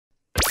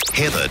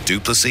Heather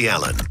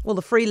Duplessis-Allen. Well,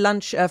 the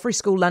free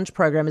school lunch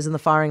program is in the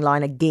firing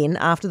line again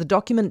after the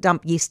document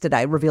dump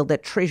yesterday revealed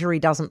that Treasury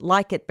doesn't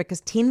like it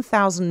because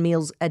 10,000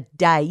 meals a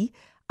day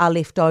are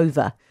left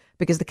over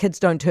because the kids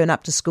don't turn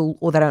up to school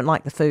or they don't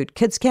like the food.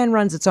 KidsCan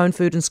runs its own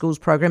food and schools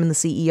program, and the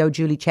CEO,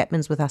 Julie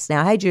Chapman's with us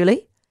now. Hey,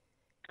 Julie.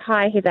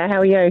 Hi, Heather. How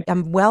are you?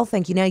 I'm well,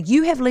 thank you. Now,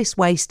 you have less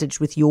wastage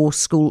with your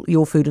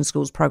food and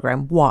schools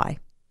program. Why?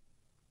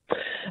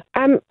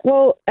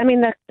 Well, I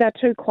mean, they're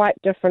two quite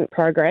different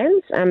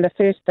programs. The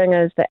first thing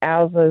is that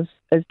ours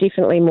is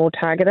definitely more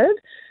targeted.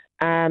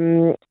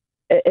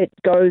 It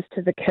goes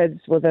to the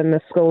kids within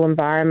the school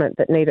environment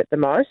that need it the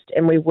most,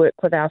 and we work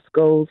with our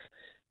schools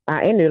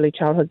and early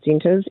childhood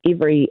centres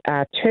every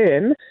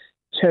term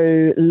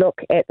to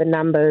look at the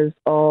numbers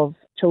of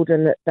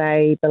children that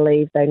they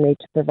believe they need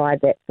to provide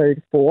that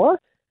food for.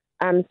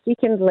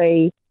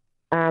 Secondly,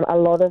 a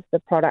lot of the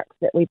products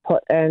that we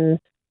put in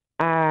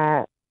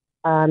are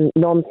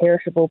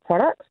non-perishable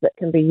products that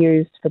can be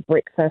used for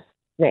breakfast,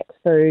 snacks,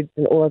 foods,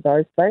 and all of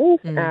those things.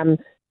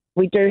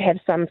 We do have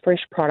some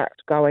fresh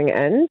product going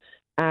in,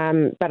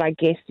 but I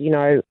guess,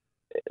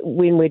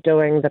 when we're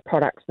doing the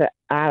products that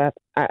are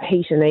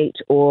heat and eat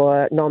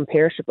or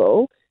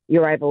non-perishable,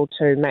 you're able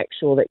to make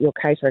sure that you're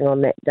catering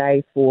on that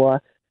day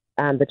for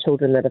the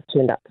children that have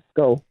turned up to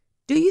school.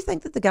 Do you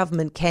think that the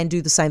government can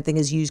do the same thing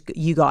as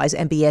you guys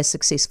and be as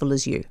successful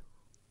as you?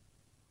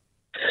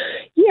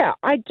 Yeah,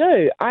 I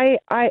do.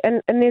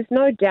 And there's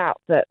no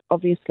doubt that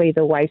obviously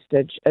the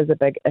wastage is a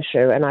big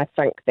issue, and I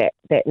think that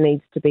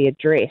needs to be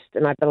addressed.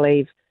 And I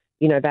believe,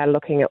 they're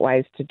looking at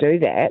ways to do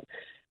that.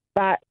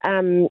 But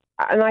and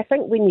I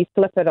think when you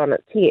flip it on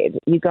its head,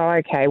 you go,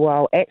 okay,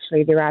 well,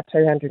 actually there are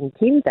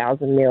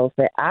 210,000 meals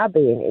that are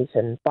being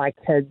eaten by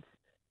kids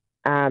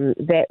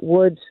that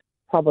would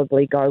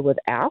probably go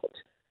without.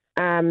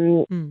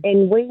 And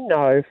we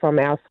know from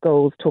our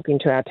schools, talking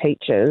to our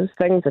teachers,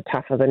 things are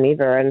tougher than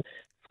ever. And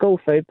school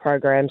food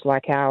programs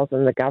like ours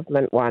and the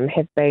government one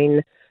have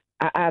been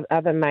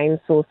are the main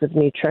source of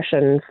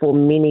nutrition for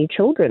many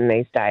children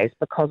these days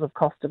because of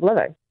cost of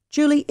living.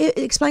 Julie,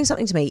 explain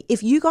something to me.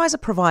 If you guys are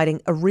providing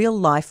a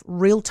real-life,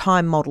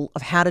 real-time model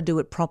of how to do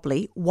it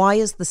properly, why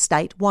is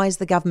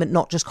the government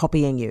not just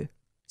copying you?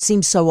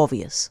 Seems so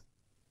obvious.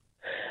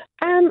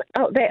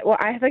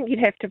 I think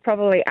you'd have to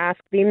probably ask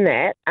them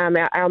that.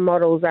 Our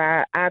models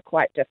are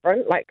quite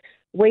different. Like,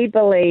 we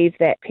believe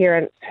that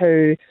parents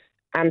who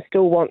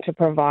still want to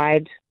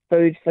provide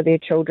food for their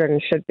children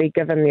should be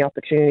given the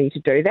opportunity to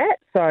do that.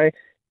 So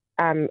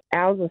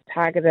ours is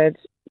targeted.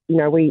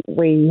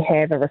 We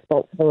have a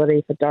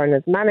responsibility for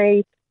donors'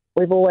 money.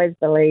 We've always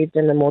believed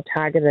in a more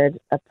targeted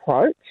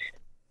approach.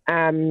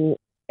 And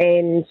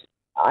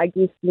I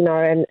guess, in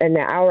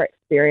our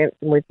experience,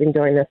 and we've been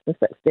doing this for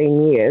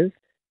 16 years,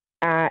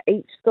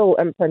 each school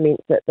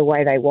implements it the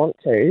way they want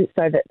to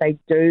so that they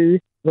do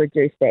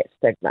reduce that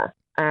stigma.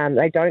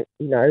 They don't,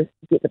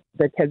 get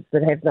the kids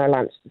that have no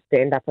lunch to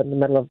stand up in the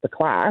middle of the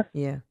class.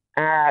 Yeah.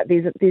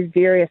 There's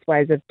various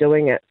ways of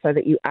doing it so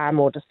that you are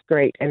more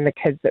discreet and the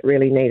kids that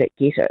really need it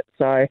get it.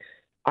 So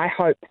I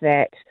hope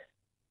that,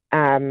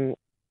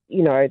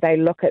 they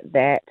look at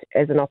that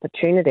as an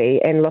opportunity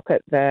and look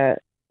at the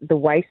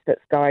waste that's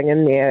going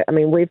in there. I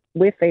mean,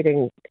 we're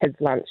feeding kids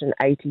lunch in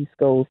 80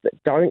 schools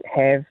that don't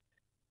have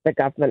the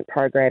government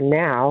program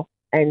now.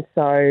 And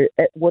so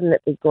wouldn't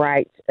it be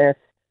great if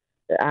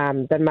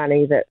the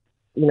money that,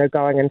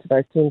 going into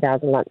those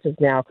 10,000 lunches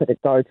now could it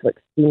go to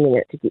extending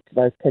it to get to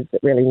those kids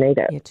that really need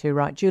it? You're too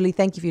right. Julie,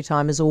 thank you for your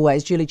time as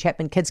always. Julie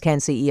Chapman, KidsCan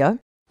CEO.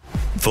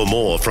 For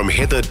more from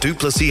Heather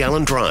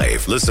Duplessis-Allen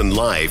Drive, listen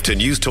live to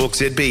News Talk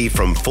ZB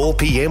from 4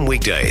 p.m.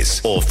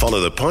 weekdays or follow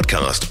the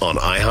podcast on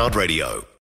iHeartRadio.